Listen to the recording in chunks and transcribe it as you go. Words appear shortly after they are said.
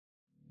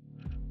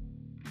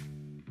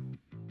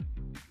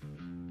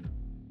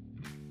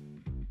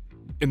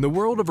In the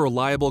world of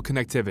reliable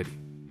connectivity,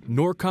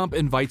 NorComp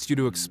invites you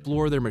to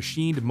explore their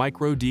machined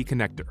Micro D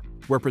connector,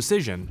 where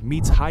precision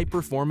meets high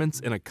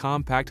performance in a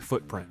compact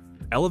footprint.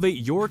 Elevate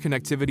your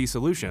connectivity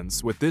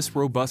solutions with this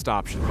robust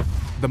option.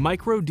 The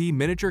Micro D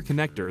miniature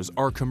connectors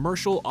are a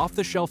commercial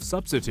off-the-shelf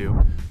substitute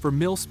for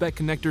mil-spec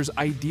connectors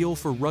ideal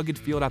for rugged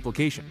field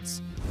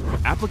applications.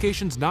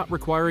 Applications not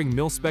requiring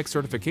mil-spec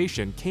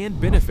certification can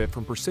benefit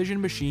from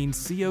precision machined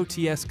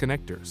COTS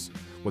connectors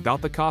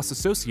without the costs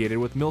associated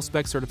with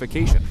mil-spec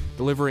certification,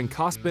 delivering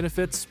cost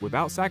benefits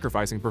without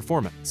sacrificing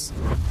performance.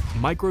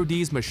 Micro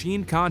D's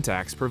machined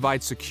contacts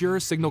provide secure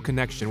signal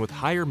connection with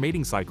higher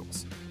mating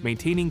cycles,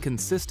 maintaining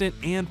consistent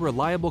and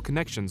reliable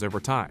connections over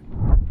time.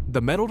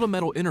 The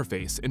metal-to-metal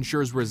interface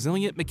ensures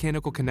resilient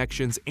mechanical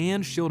connections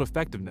and shield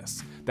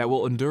effectiveness that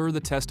will endure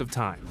the test of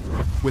time.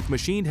 With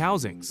machined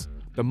housings,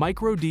 the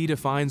Micro D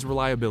defines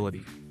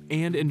reliability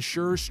and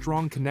ensures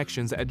strong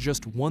connections at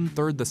just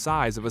 1/3 the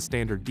size of a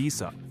standard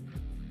D-sub.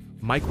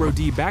 Micro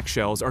D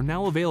backshells are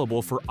now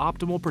available for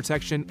optimal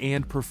protection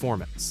and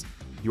performance.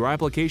 Your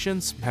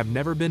applications have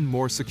never been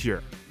more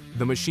secure.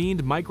 The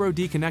machined Micro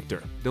D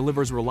connector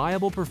delivers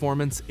reliable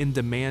performance in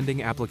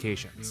demanding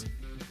applications.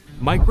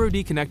 Micro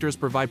D connectors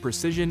provide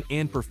precision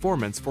and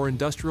performance for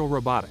industrial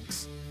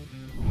robotics,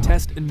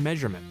 test and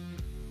measurement,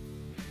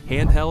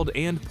 handheld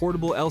and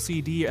portable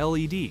LCD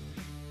LED,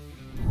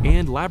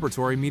 and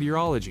laboratory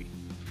meteorology.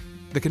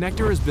 The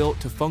connector is built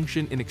to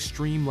function in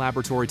extreme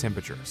laboratory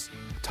temperatures,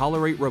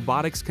 tolerate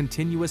robotics'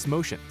 continuous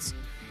motions,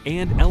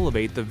 and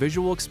elevate the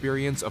visual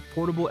experience of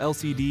portable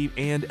LCD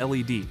and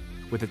LED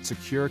with its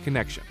secure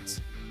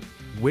connections.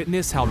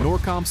 Witness how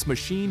NorComp's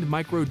machined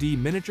Micro D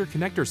miniature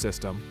connector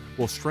system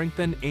will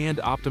strengthen and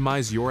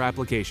optimize your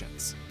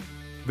applications.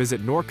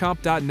 Visit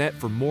norcomp.net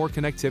for more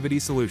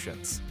connectivity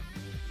solutions.